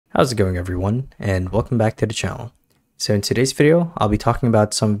How's it going, everyone, and welcome back to the channel. So in today's video, I'll be talking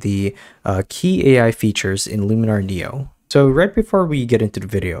about some of the key AI features in Luminar Neo. So right before we get into the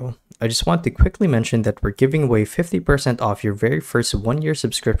video, I just want to quickly mention that we're giving away 50% off your very first 1-year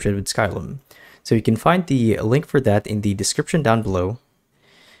subscription with Skylum. So you can find the link for that in the description down below.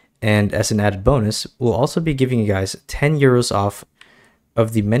 And as an added bonus, we'll also be giving you guys 10 euros off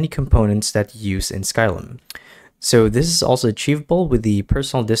of the many components that you use in Skylum. So this is also achievable with the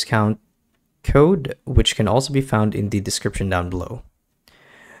personal discount code, which can also be found in the description down below.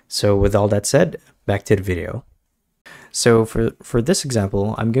 So with all that said, back to the video. So for this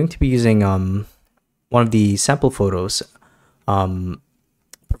example, I'm going to be using one of the sample photos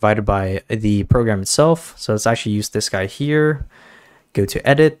provided by the program itself. So let's actually use this guy here. Go to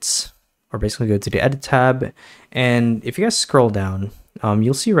edit, or basically go to the edit tab, and if you guys scroll down,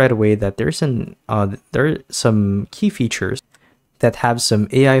 you'll see right away that there are some key features that have some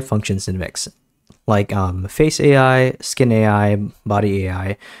AI functions in the mix, like face AI, skin AI, body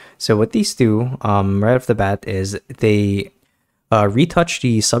AI. So what these do right off the bat is they retouch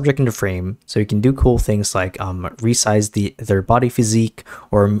the subject in the frame, so you can do cool things like resize their body physique,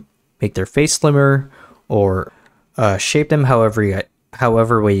 or make their face slimmer, or shape them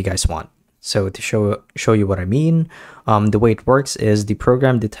however way you guys want. So to show you what I mean, the way it works is the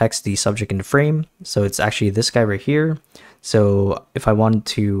program detects the subject in the frame. So it's actually this guy right here. So if I want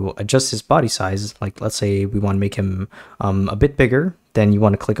to adjust his body size, like let's say we want to make him a bit bigger, then you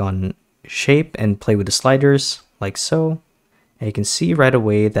want to click on shape and play with the sliders like so. And you can see right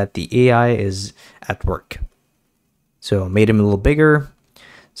away that the AI is at work. So made him a little bigger.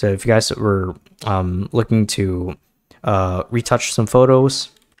 So if you guys were looking to retouch some photos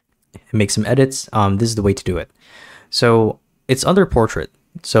and make some edits, this is the way to do it. So it's under portrait.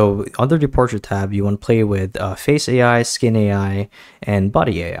 So under the portrait tab, you want to play with face AI, skin AI, and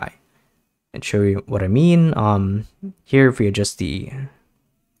body AI. And show you what I mean. Here, if we adjust the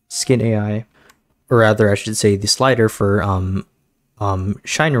skin AI, or rather I should say the slider for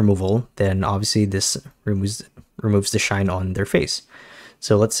shine removal, then obviously this removes the shine on their face.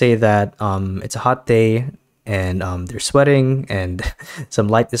 So let's say that it's a hot day, and they're sweating, and some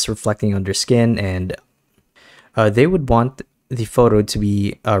light is reflecting on their skin, and they would want the photo to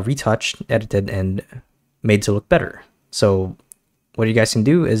be retouched, edited, and made to look better. So what you guys can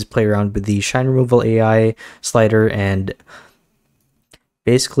do is play around with the shine removal AI slider and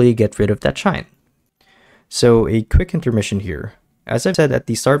basically get rid of that shine. So a quick intermission here. As I've said at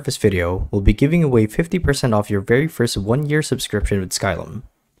the start of this video, we'll be giving away 50% off your very first 1-year subscription with Skylum.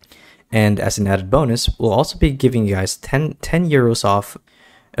 And as an added bonus, we'll also be giving you guys 10 euros off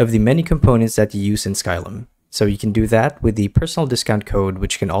of the many components that you use in Skylum. So you can do that with the personal discount code,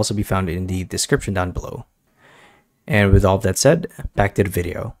 which can also be found in the description down below. And with all that said, back to the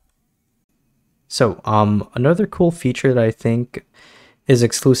video. So another cool feature that I think is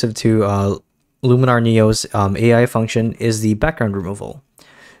exclusive to Luminar Neo's AI function is the background removal.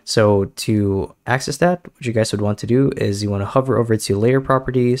 So to access that, what you guys would want to do is you want to hover over to layer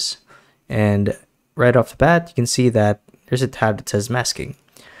properties, and right off the bat, you can see that there's a tab that says masking.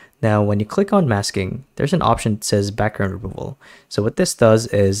 Now, when you click on masking, there's an option that says background removal. So what this does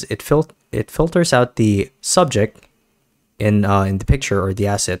is it filters out the subject in the picture or the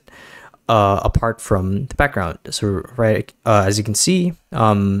asset apart from the background. So right as you can see,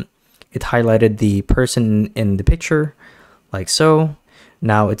 it highlighted the person in the picture like so.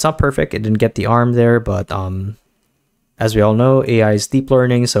 Now it's not perfect; it didn't get the arm there, but as we all know, AI is deep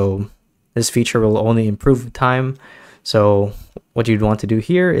learning, so this feature will only improve with time. So what you'd want to do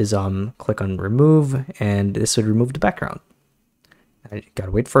here is click on remove, and this would remove the background. I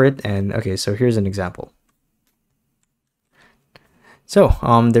gotta wait for it, and okay, so here's an example. So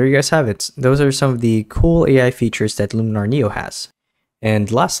there you guys have it. Those are some of the cool AI features that Luminar Neo has.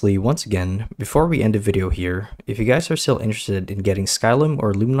 And lastly, once again, before we end the video here, if you guys are still interested in getting Skylum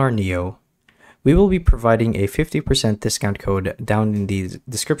or Luminar Neo, we will be providing a 50% discount code down in the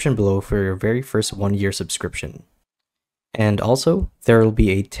description below for your very first 1-year subscription. And also, there will be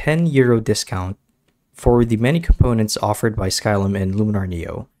a 10 euro discount for the many components offered by Skylum and Luminar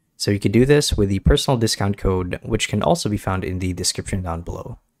Neo. So you can do this with the personal discount code, which can also be found in the description down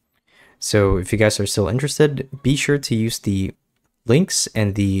below. So if you guys are still interested, be sure to use the links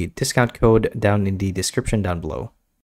and the discount code down in the description down below.